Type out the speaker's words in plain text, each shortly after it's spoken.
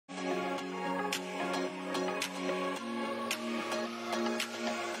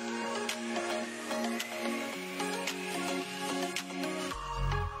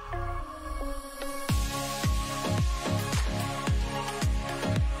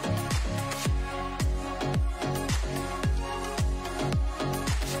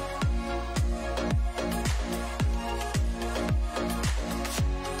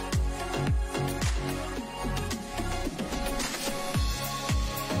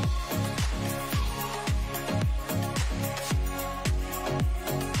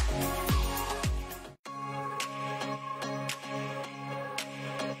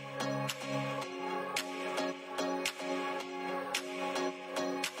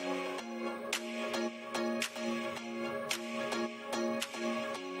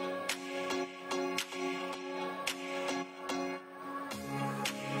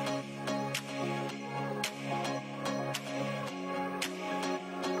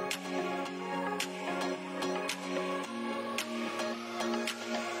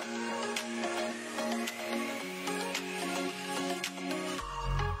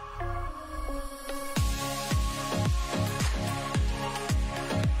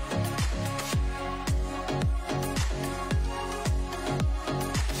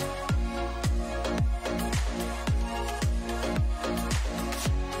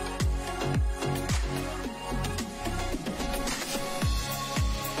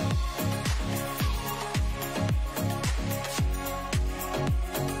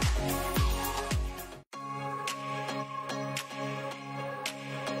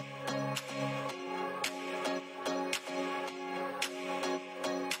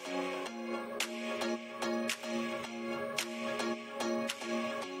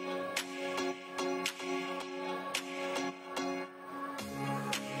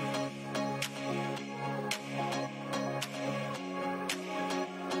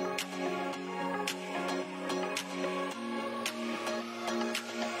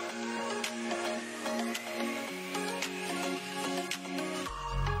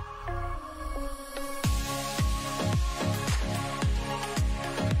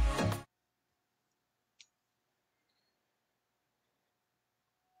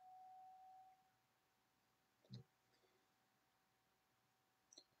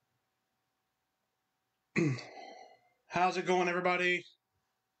How's it going, everybody?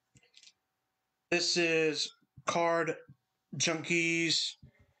 This is Card Junkies,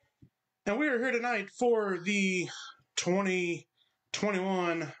 and we are here tonight for the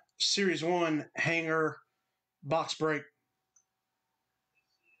 2021 Series 1 Hanger box break.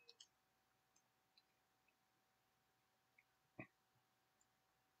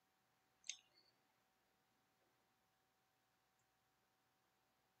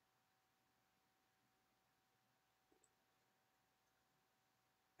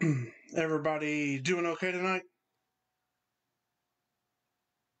 Everybody doing okay tonight?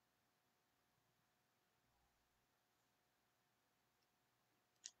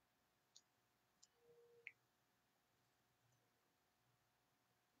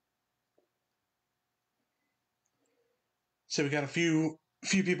 So we got a few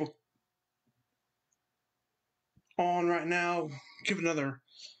people on right now. Give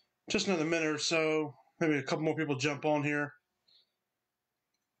just another minute or so. Maybe a couple more people jump on here,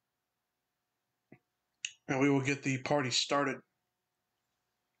 and we will get the party started.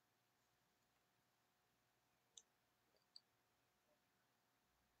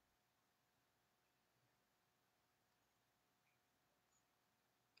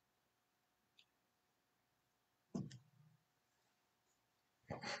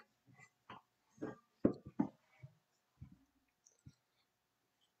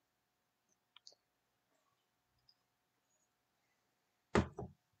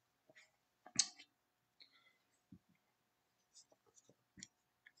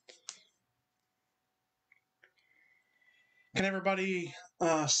 Can everybody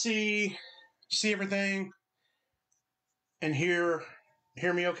see everything and hear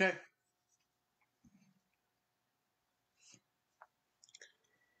me okay?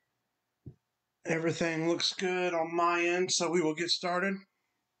 Everything looks good on my end, so we will get started.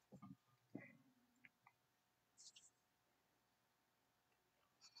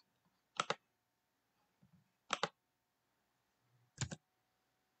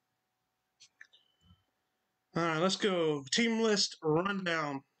 All right, let's go. Team list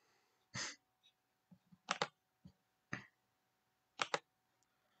rundown.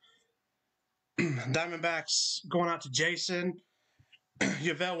 Diamondbacks going out to Jason.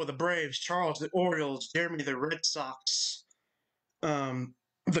 Yavelle with the Braves. Charles the Orioles. Jeremy the Red Sox. The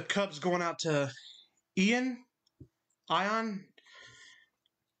Cubs going out to Ian.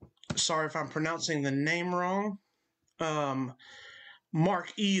 Sorry if I'm pronouncing the name wrong.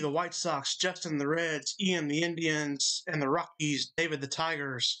 Mark E. the White Sox. Justin the Reds. Ian the Indians and the Rockies. David the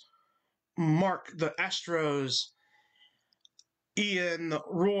Tigers. Mark the Astros. Ian the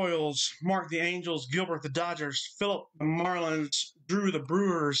Royals, Mark the Angels, Gilbert the Dodgers, Philip the Marlins, Drew the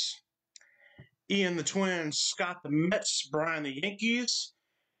Brewers, Ian the Twins, Scott the Mets, Brian the Yankees,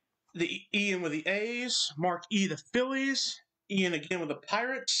 Ian with the A's, Mark E the Phillies, Ian again with the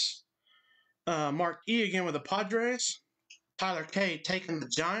Pirates, Mark E again with the Padres, Tyler K taking the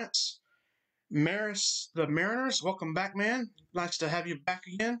Giants, Maris the Mariners. Welcome back, man. Nice to have you back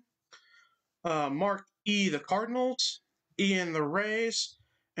again. Mark E the Cardinals, Ian the Rays,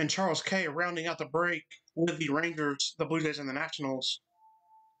 and Charles K rounding out the break with the Rangers, the Blue Jays, and the Nationals.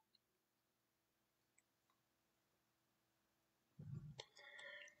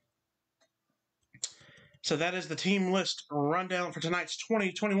 So that is the team list rundown for tonight's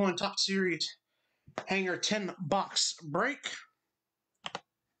 2021 Topps Series Hanger 10 box break,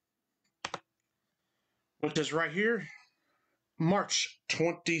 which is right here, March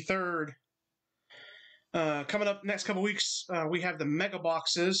 23rd. Coming up next couple weeks, we have the mega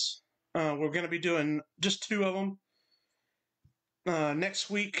boxes. We're going to be doing just 2 of them. Next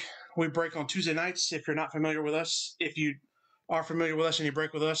week, we break on Tuesday nights. If you're not familiar with us, if you are familiar with us and you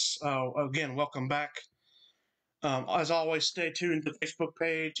break with us, again, welcome back. As always, stay tuned to the Facebook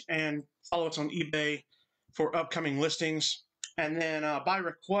page and follow us on eBay for upcoming listings. And then by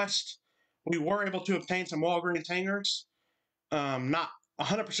request, we were able to obtain some Walgreens hangers. Not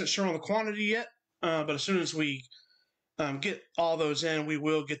 100% sure on the quantity yet, but as soon as we get all those in, we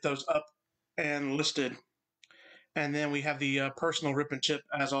will get those up and listed. And then we have the personal rip and chip,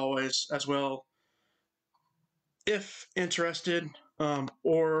 as always, as well, if interested,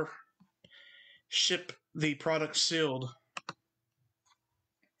 or ship the product sealed.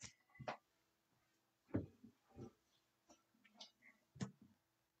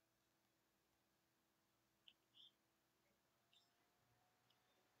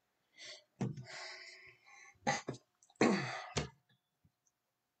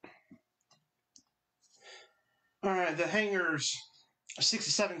 All right, the hangers,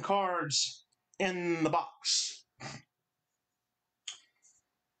 67 cards in the box.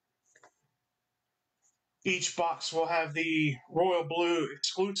 Each box will have the Royal Blue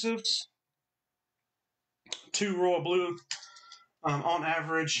exclusives, 2 Royal Blue on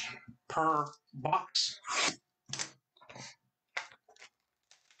average per box.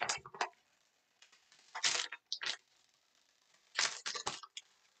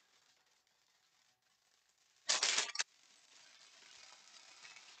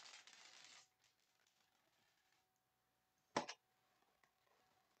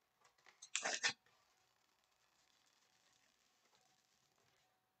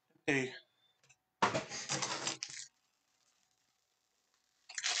 Okay.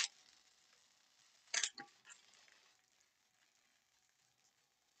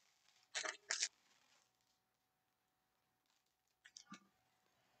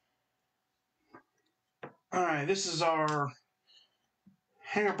 All right, this is our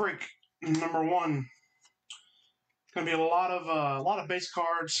hanger break number 1. Going to be a lot of base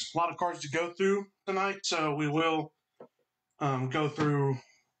cards, a lot of cards to go through tonight. So we will go through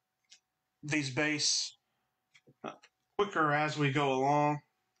these base quicker as we go along.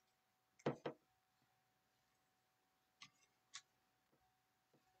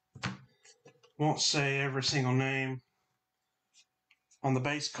 Won't say every single name on the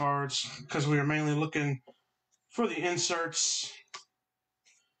base cards because we are mainly looking for the inserts,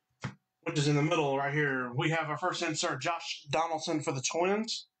 which is in the middle right here. We have our first insert, Josh Donaldson for the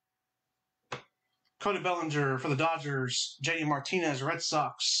Twins, Cody Bellinger for the Dodgers, J.D. Martinez, Red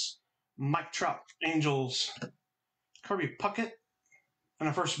Sox, Mike Trout, Angels, Kirby Puckett, and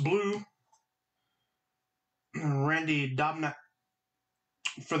our first blue, Randy Dobnak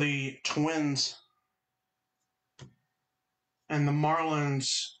for the Twins, and the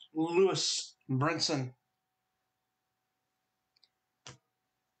Marlins, Lewis Brinson.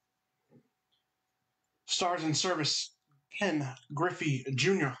 Stars in service, Ken Griffey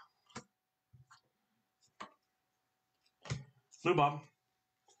Jr. Blue Bob.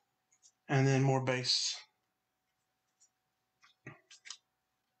 And then more base.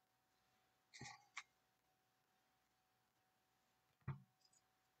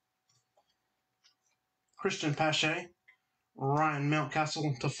 Christian Pache, Ryan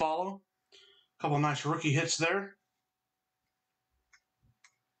Mountcastle to follow. A couple of nice rookie hits there.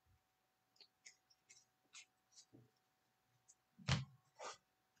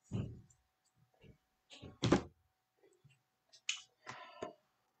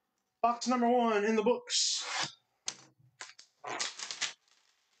 Box number 1 in the books.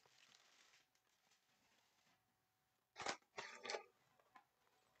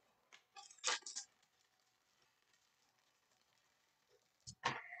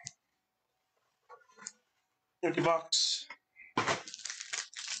 Empty box.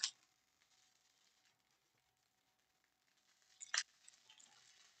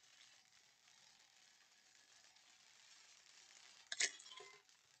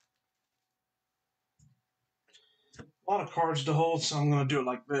 A lot of cards to hold, so I'm going to do it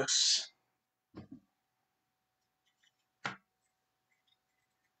like this.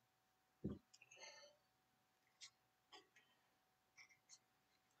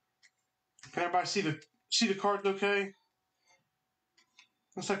 Can everybody see the cards okay?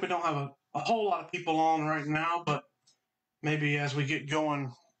 Looks like we don't have a whole lot of people on right now, but maybe as we get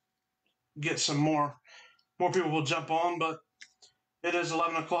going, get some more people will jump on. But it is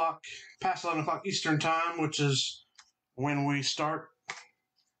 11 o'clock, past 11 o'clock Eastern time, which is when we start.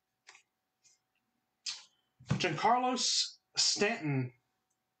 Giancarlo Stanton.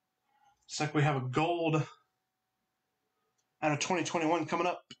 Looks like we have a gold out of 2021 coming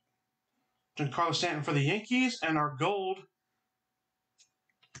up. Giancarlo Stanton for the Yankees, and our gold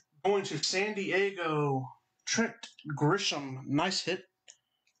going to San Diego, Trent Grisham. Nice hit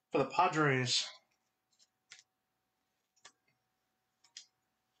for the Padres.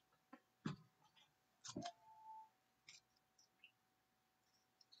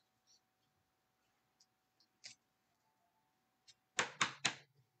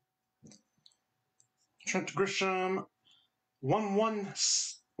 Trent Grisham,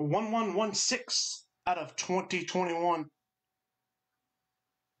 1116 out of 2021.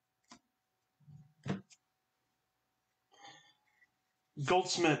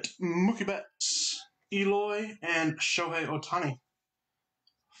 Goldschmidt, Mookie Betts, Eloy, and Shohei Ohtani.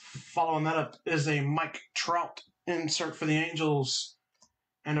 Following that up is a Mike Trout insert for the Angels.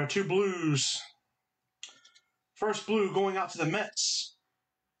 And our 2 blues. First blue going out to the Mets.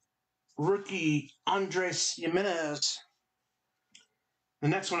 Rookie Andres Jimenez. The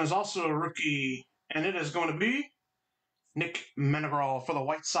next one is also a rookie, and it is going to be Nick Manegral for the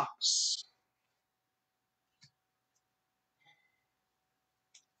White Sox.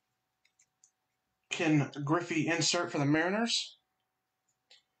 Ken Griffey insert for the Mariners.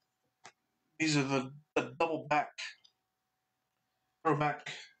 These are the double back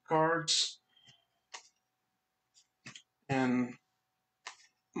throwback cards. And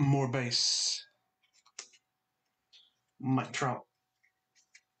more base. Mike Trout.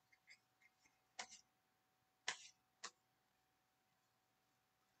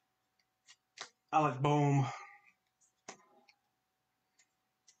 Alec Bohm.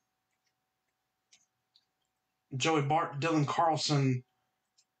 Joey Bart, Dylan Carlson.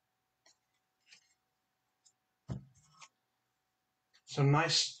 So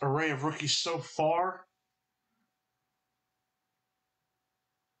nice array of rookies so far.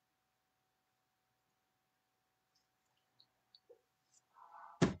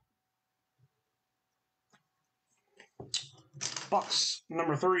 Box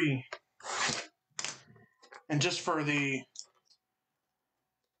number 3. And just for the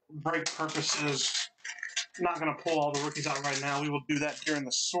break purposes, I'm not going to pull all the rookies out right now. We will do that during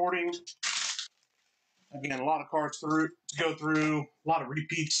the sorting. Again, a lot of cards to go through, a lot of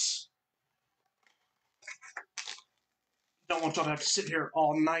repeats. Don't want y'all to have to sit here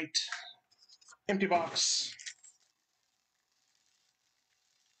all night. Empty box.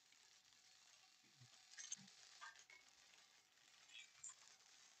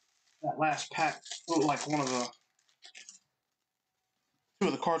 That last pack looked like two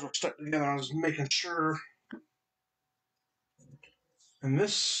of the cards were stuck together. I was making sure. And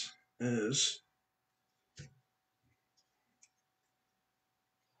this is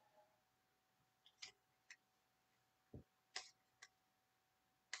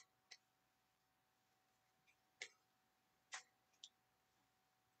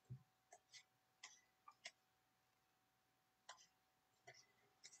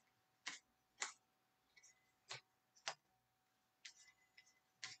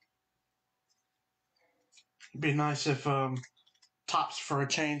it'd be nice if Topps for a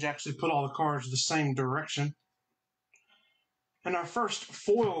change actually put all the cards the same direction. And our first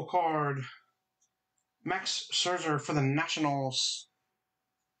foil card, Max Scherzer for the Nationals.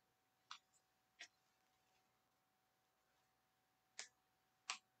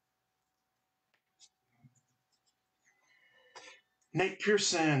 Nate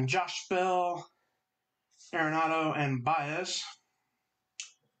Pearson, Josh Bell, Arenado, and Baez.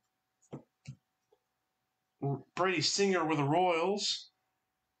 Brady Singer with the Royals.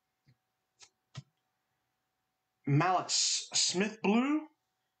 Mallex Smith blue.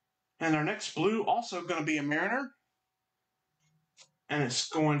 And our next blue also going to be a Mariner. And it's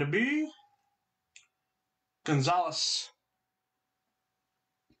going to be Gonzalez.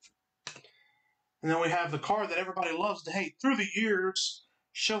 And then we have the card that everybody loves to hate through the years,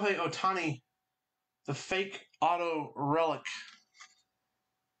 Shohei Ohtani, the fake auto relic.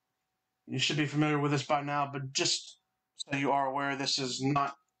 You should be familiar with this by now, but just so you are aware, this is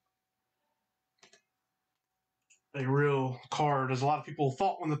not a real card, as a lot of people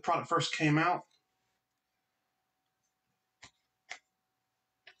thought when the product first came out.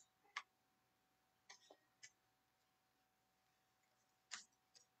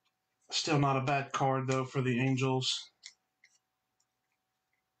 Still not a bad card, though, for the Angels.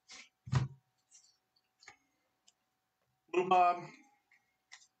 Blue Bob.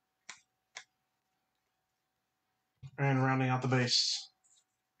 And rounding out the base.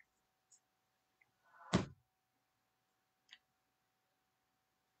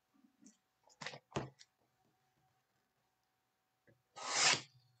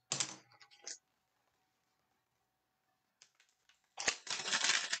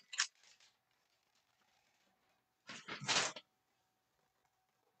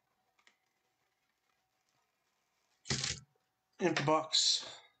 Empty box.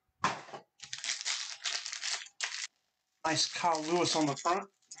 Nice Kyle Lewis on the front.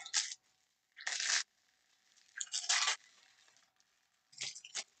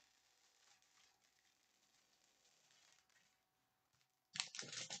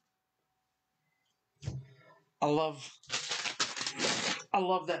 I love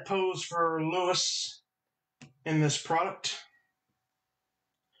that pose for Lewis in this product.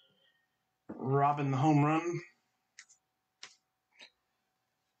 Robbing the home run.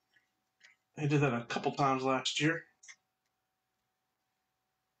 He did that a couple times last year.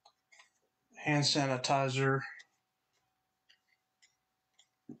 Hand sanitizer.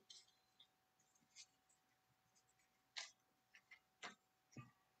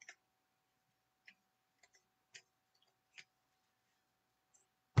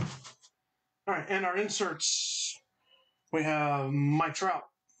 All right, and our inserts. We have Mike Trout,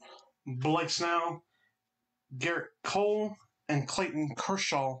 Blake Snell, Garrett Cole, and Clayton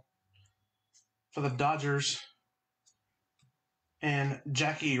Kershaw. for the Dodgers, and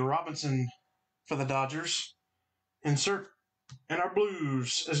Jackie Robinson for the Dodgers. Insert. And our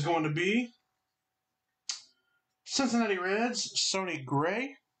blues is going to be Cincinnati Reds, Sonny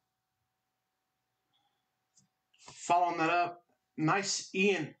Gray. Following that up, nice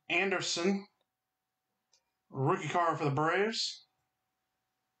Ian Anderson, rookie card for the Braves.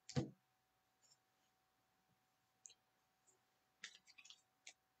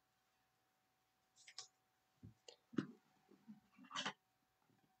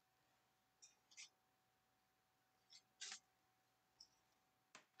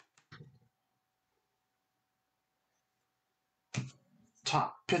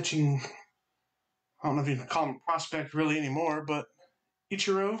 Top pitching, I don't know if you can call him a prospect really anymore, but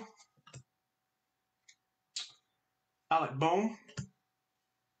Ichiro, Alec Bohm.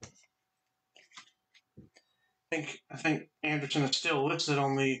 I think Anderson is still listed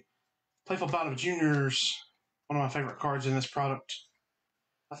on the Playful Bottom Juniors, one of my favorite cards in this product.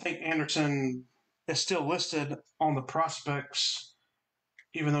 I think Anderson is still listed on the prospects,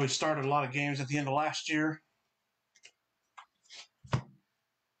 even though he started a lot of games at the end of last year.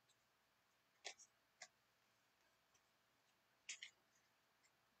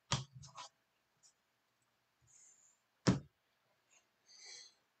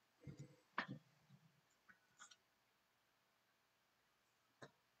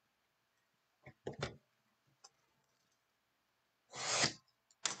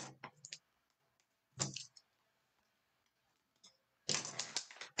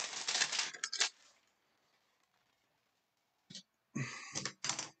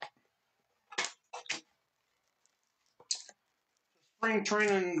 Spring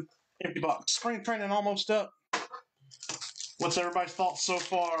training, empty box. Spring training almost up. What's everybody's thoughts so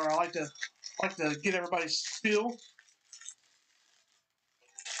far? I like to get everybody's feel.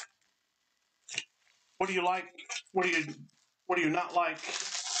 What do you like? What do you not like?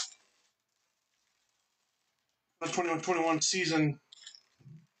 The 21-21 season.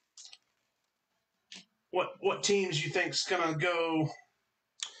 What teams you think's gonna go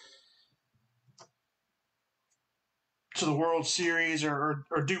to the World Series or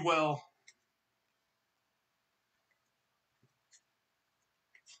do well?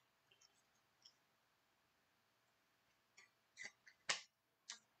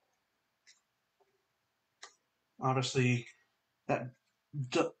 Obviously, that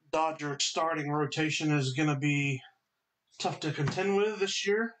Dodger starting rotation is going to be tough to contend with this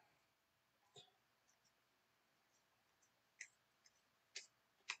year.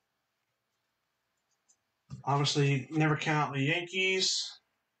 Obviously, never count out the Yankees.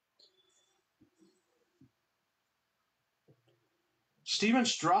 Steven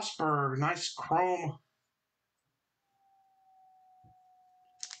Strasburg, nice chrome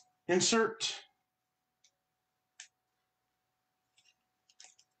insert.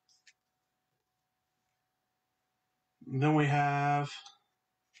 Then we have,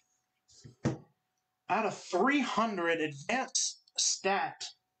 out of 300, advanced stat,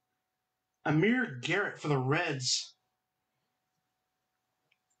 Amir Garrett for the Reds.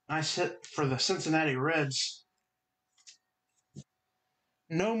 Nice hit for the Cincinnati Reds.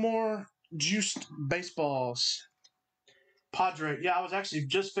 No more juiced baseballs. Padres. Yeah, I was actually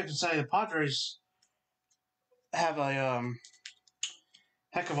just fixing to say the Padres have a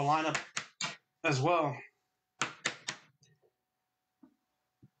heck of a lineup as well.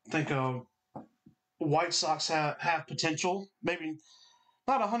 I think White Sox have potential. Maybe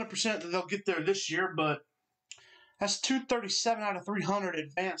not 100% that they'll get there this year, but that's 237 out of 300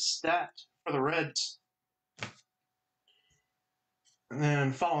 advanced stat for the Reds. And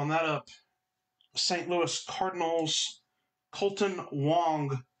then following that up, St. Louis Cardinals, Colton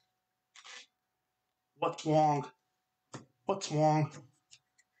Wong. What's Wong?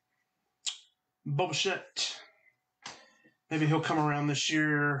 Bo Bichette. Maybe he'll come around this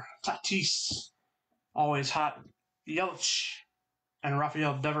year. Tatis, always hot. Yelich and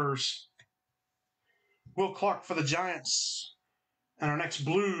Rafael Devers. Will Clark for the Giants. And our next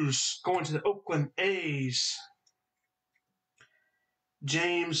Blues going to the Oakland A's.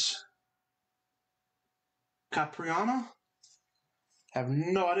 James Capriano. Have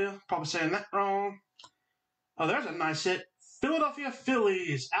no idea. Probably saying that wrong. Oh, there's a nice hit. Philadelphia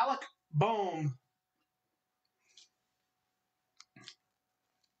Phillies. Alec Bohm.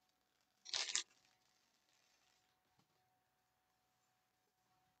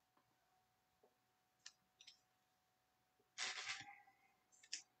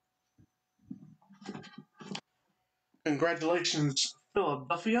 Congratulations,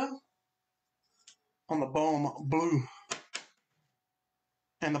 Philadelphia, on the Bohm Blue.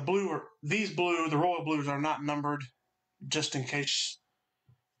 And the royal blues are not numbered, just in case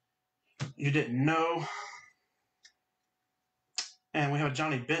you didn't know. And we have a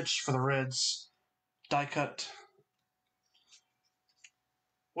Johnny Bench for the Reds, die cut.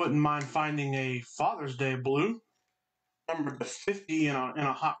 Wouldn't mind finding a Father's Day blue, numbered to 50 in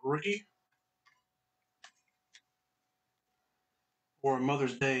a hot rookie. Or a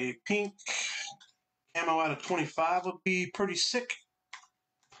Mother's Day pink. Camo out of 25 would be pretty sick.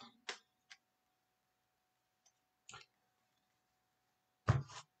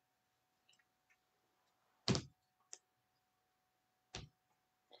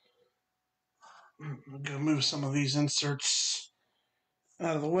 I'm going to move some of these inserts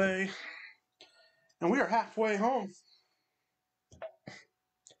out of the way. And we are halfway home.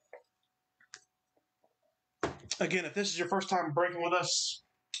 Again, if this is your first time breaking with us,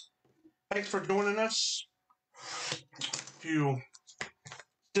 thanks for joining us. If you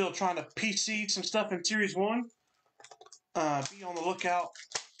still trying to PC some stuff in Series 1, be on the lookout.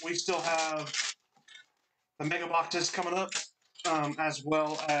 We still have the mega boxes coming up, as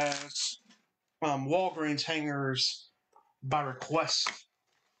well as Walgreens hangers by request,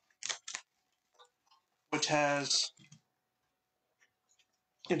 which has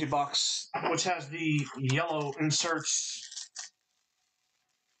empty box, which has the yellow inserts.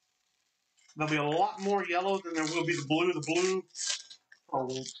 There'll be a lot more yellow than there will be the blue. The blue for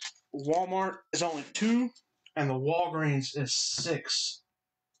Walmart is only 2, and the Walgreens is 6.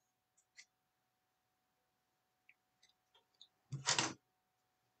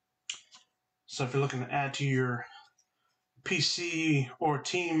 So if you're looking to add to your PC or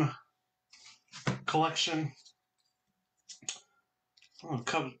team collection,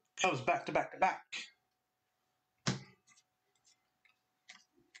 Cubs back to back to back.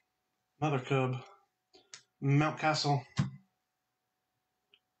 Another Cub, Mountcastle.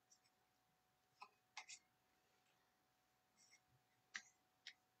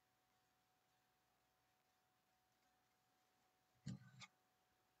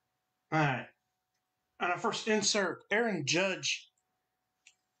 All right. And our first insert, Aaron Judge.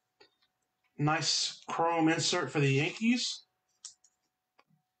 Nice chrome insert for the Yankees.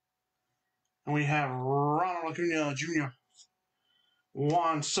 And we have Ronald Acuna Jr.,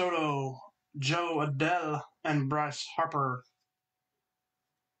 Juan Soto, Joe Adell, and Bryce Harper.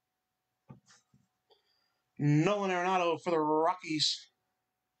 Nolan Arenado for the Rockies.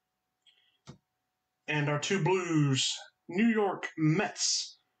 And our 2 blues, New York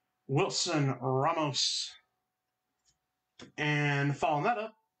Mets, Wilson Ramos. And following that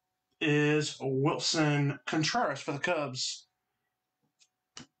up is Wilson Contreras for the Cubs.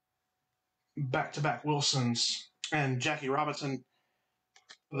 Back-to-back Wilsons. And Jackie Robinson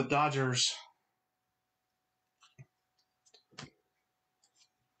for the Dodgers.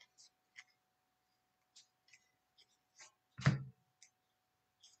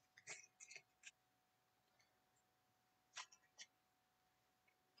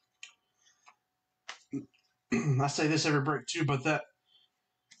 I say this every break too, but that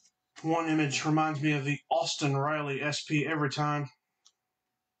one image reminds me of the Austin Riley SP every time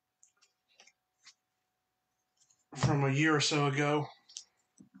from a year or so ago.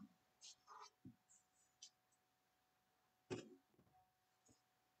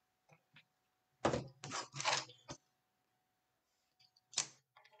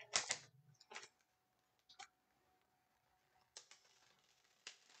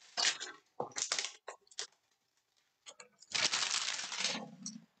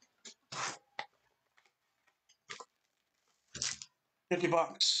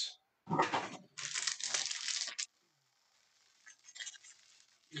 $50.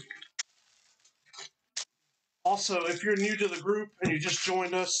 Also, if you're new to the group and you just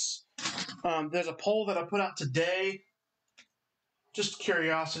joined us, there's a poll that I put out today. Just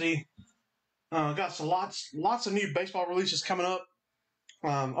curiosity. Got lots of new baseball releases coming up.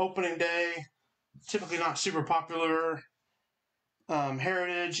 Opening day, typically not super popular.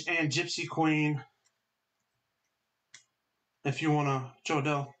 Heritage and Gypsy Queen. If you want to, Joe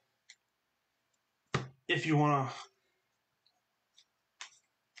Adell, if you want to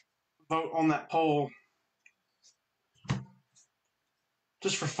vote on that poll,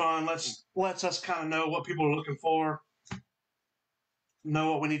 just for fun, lets us kind of know what people are looking for,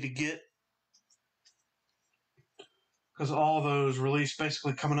 know what we need to get, because all those release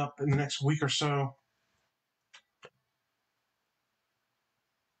basically coming up in the next week or so.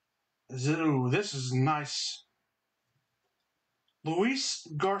 Ooh, this is nice. Luis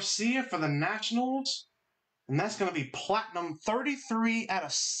Garcia for the Nationals, and that's going to be platinum, 33 out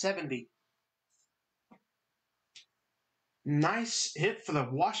of 70. Nice hit for the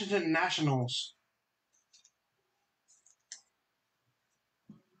Washington Nationals.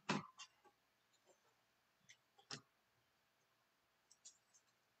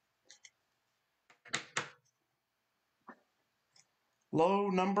 Low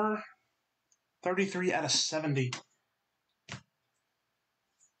number 33 out of 70.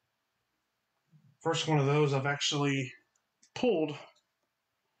 First one of those I've actually pulled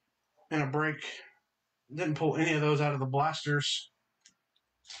in a break. Didn't pull any of those out of the blasters.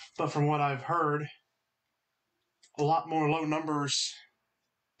 But from what I've heard, a lot more low numbers.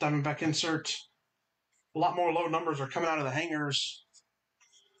 Diamondback insert. A lot more low numbers are coming out of the hangers.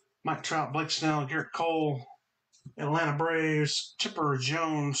 Mike Trout, Blake Snell, Garrett Cole, Atlanta Braves, Chipper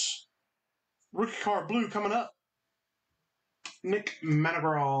Jones. Rookie card blue coming up. Nick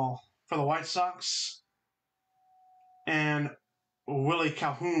Madrigal for the White Sox. And Willie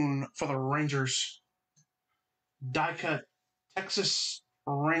Calhoun for the Rangers. Die cut Texas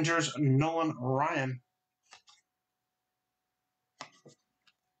Rangers Nolan Ryan.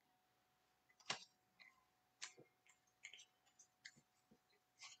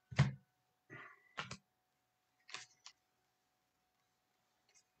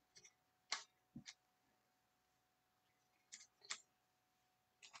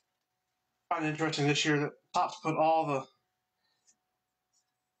 I find it interesting this year that Topps put all the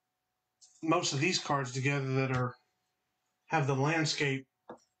most of these cards together that are have the landscape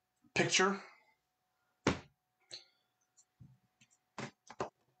picture.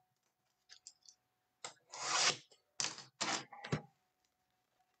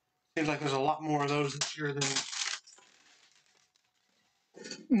 Seems like there's a lot more of those this year than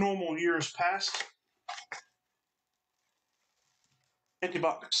normal years past. Empty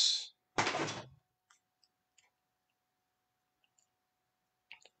box.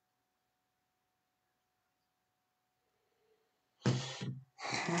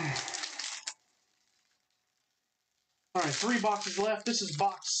 All right, 3 boxes left. This is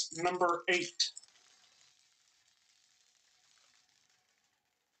box number 8.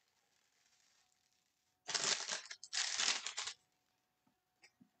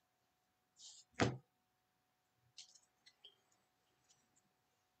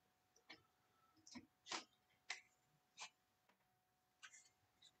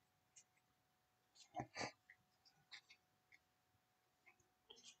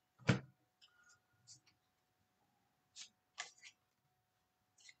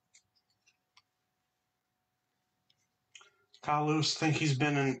 Kyle Lewis, think he's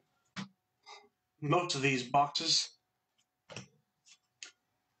been in most of these boxes.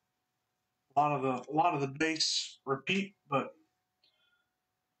 A lot of the base repeat, but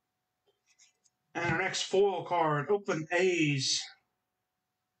and our next foil card, Oakland A's.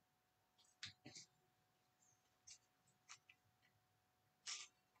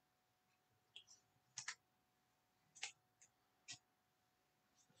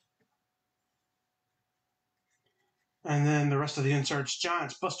 And then the rest of the inserts,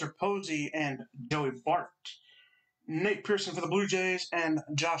 Giants, Buster Posey, and Joey Bart. Nate Pearson for the Blue Jays, and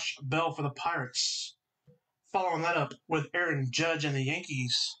Josh Bell for the Pirates. Following that up with Aaron Judge and the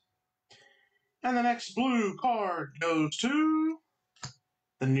Yankees. And the next blue card goes to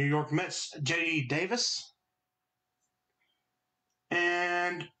the New York Mets, J.D. Davis.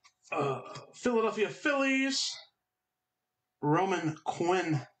 And Philadelphia Phillies, Roman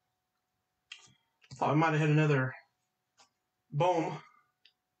Quinn. Thought I might have hit another boom.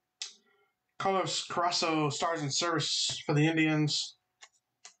 Carlos Carrasco, Stars in Service for the Indians.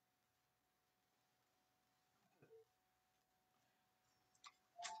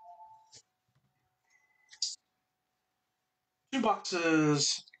 Two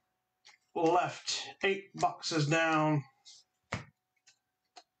boxes left. 8 boxes down.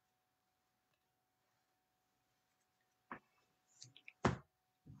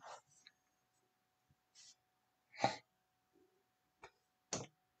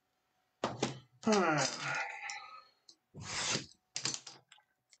 All right.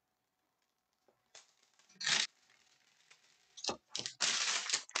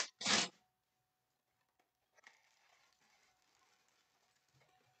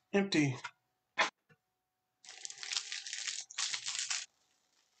 Empty. I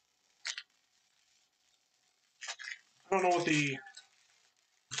don't know what the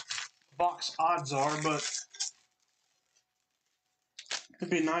box odds are, but it'd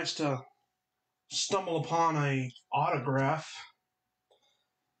be nice to stumble upon a autograph.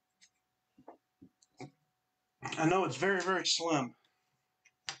 I know it's very, very slim,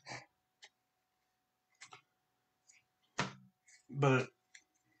 but it'd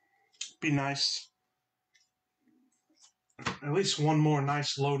be nice. At least one more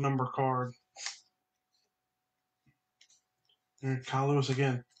nice low number card. There's Kyle Lewis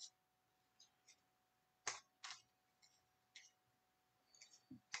again.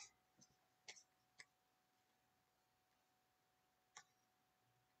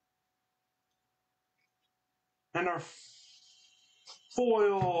 And our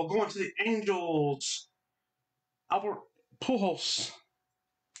foil going to the Angels, Albert Pujols.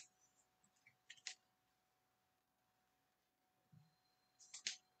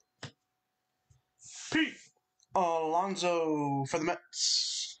 Pete Alonso for the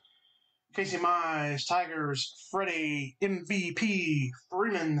Mets. Casey Mize, Tigers, Freddie, MVP,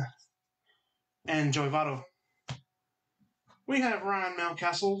 Freeman, and Joey Votto. We have Ryan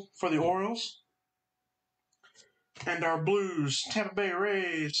Mountcastle for the Orioles. And our Blues, Tampa Bay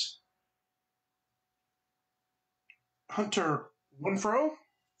Rays, Hunter Renfroe.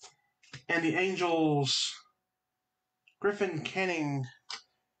 And the Angels, Griffin Canning.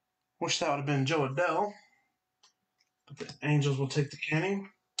 Wish that would have been Joe Adell. But the Angels will take the Canning.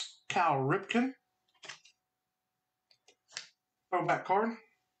 Cal Ripken. Throwback card.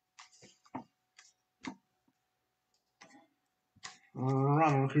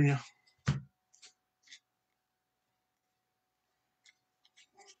 Ronald Acuna.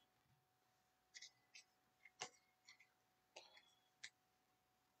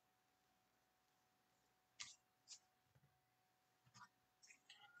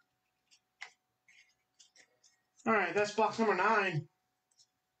 All right, that's box number 9.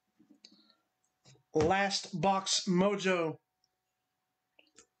 Last box mojo.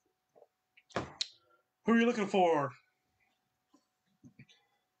 Who are you looking for?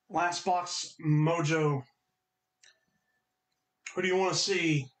 Last box mojo. Who do you want to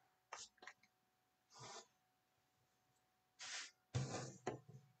see?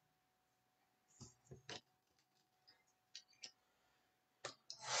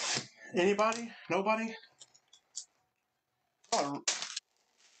 Anybody? Nobody? Oh,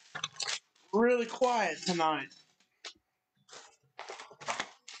 really quiet tonight.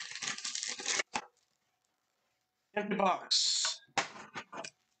 Empty box.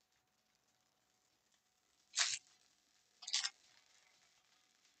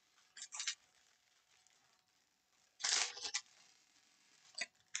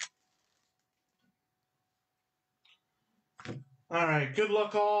 All right, good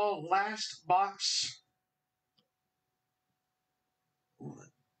luck all. Last box.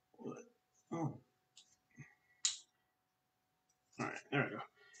 Oh. All right, there we go.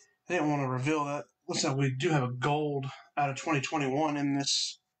 I didn't want to reveal that. Looks like we do have a gold out of 2021 in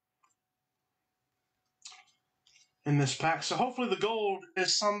this pack. So hopefully the gold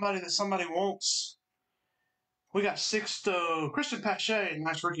is somebody that somebody wants. We got Sixto, Christian Pache,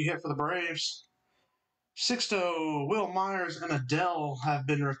 nice rookie hit for the Braves. Sixto, Will Myers, and Adele have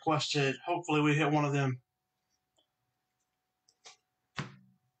been requested. Hopefully we hit one of them.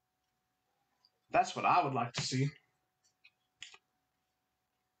 That's what I would like to see.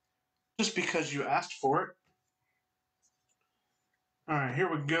 Just because you asked for it. All right,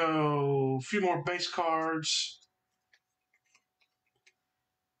 here we go. A few more base cards.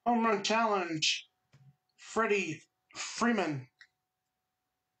 Home run challenge. Freddie Freeman.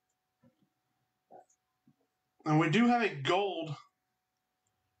 And we do have a gold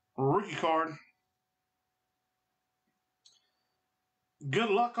rookie card. Good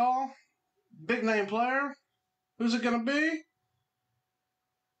luck, all. Big name player. Who's it going to be?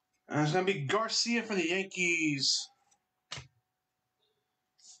 And it's going to be Garcia for the Yankees.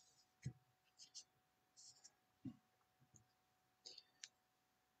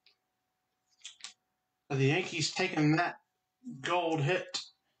 The Yankees taking that gold hit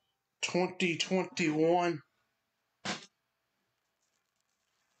 2021.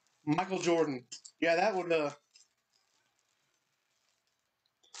 Michael Jordan. Yeah, that would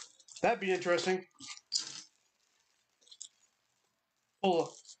that'd be interesting. Pull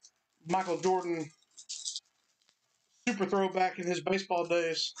a Michael Jordan super throwback in his baseball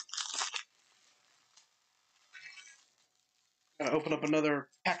days. Gonna open up another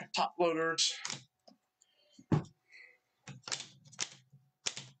pack of top loaders.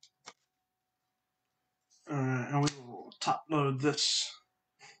 And we will top load this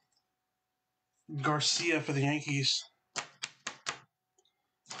Garcia for the Yankees.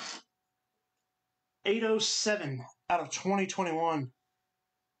 807 out of 2021.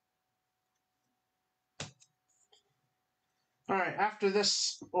 All right, after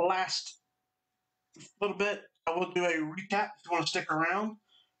this last little bit, I will do a recap if you want to stick around.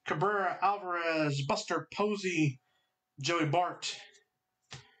 Cabrera, Alvarez, Buster Posey, Joey Bart.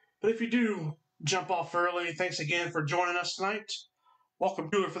 But if you do jump off early. Thanks again for joining us tonight. Welcome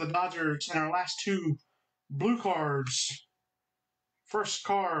to it for the Dodgers and our last two blue cards. First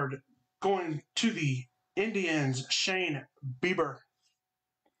card going to the Indians, Shane Bieber.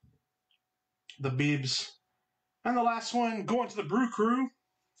 The Biebs. And the last one going to the Brew Crew,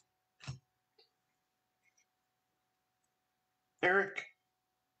 Eric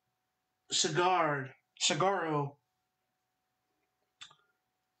Sagaro.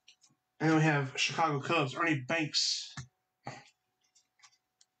 And then we have Chicago Cubs, Ernie Banks.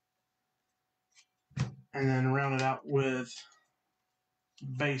 And then round it out with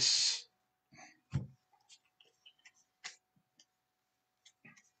base.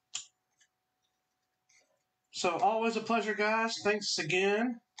 So always a pleasure, guys. Thanks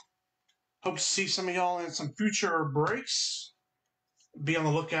again. Hope to see some of y'all in some future breaks. Be on the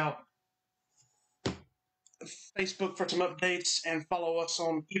lookout Facebook for some updates and follow us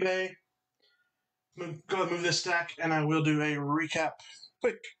on eBay. Go ahead and move this stack and I will do a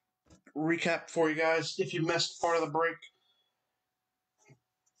quick recap for you guys. If you missed part of the break,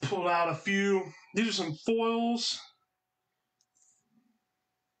 pulled out a few. These are some foils.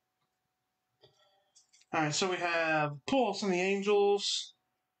 All right, so we have Pulse and the Angels,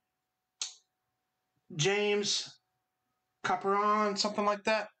 James Caperon, something like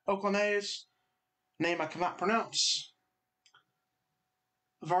that, Oakland A's, name I cannot pronounce.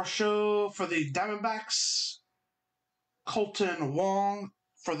 Varsho for the Diamondbacks, Colton Wong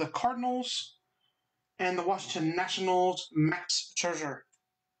for the Cardinals, and the Washington Nationals, Max Scherzer.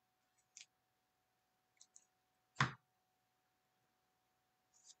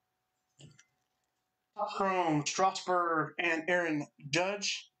 Chrome, Strasburg, and Aaron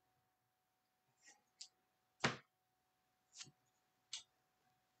Judge.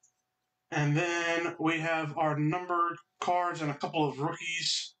 And then we have our numbered cards and a couple of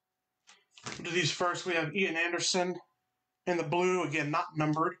rookies. We'll do these first. We have Ian Anderson in the blue, again, not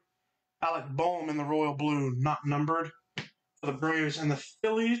numbered. Alec Bohm in the royal blue, not numbered, for the Braves and the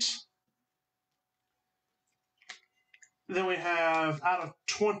Phillies. Then we have, out of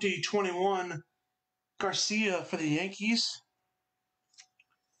 2021, Garcia for the Yankees.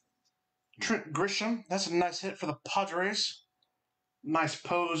 Trent Grisham, that's a nice hit for the Padres. Nice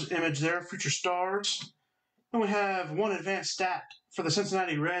pose image there, future stars. Then we have one advanced stat for the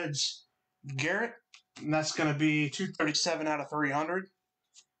Cincinnati Reds, Garrett, and that's going to be 237 out of 300.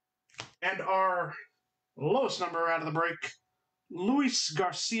 And our lowest number out of the break, Luis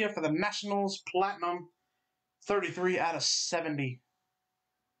Garcia for the Nationals, Platinum, 33 out of 70.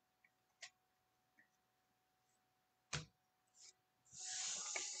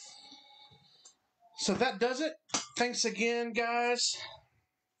 So that does it. Thanks again, guys.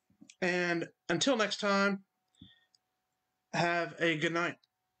 And until next time, have a good night.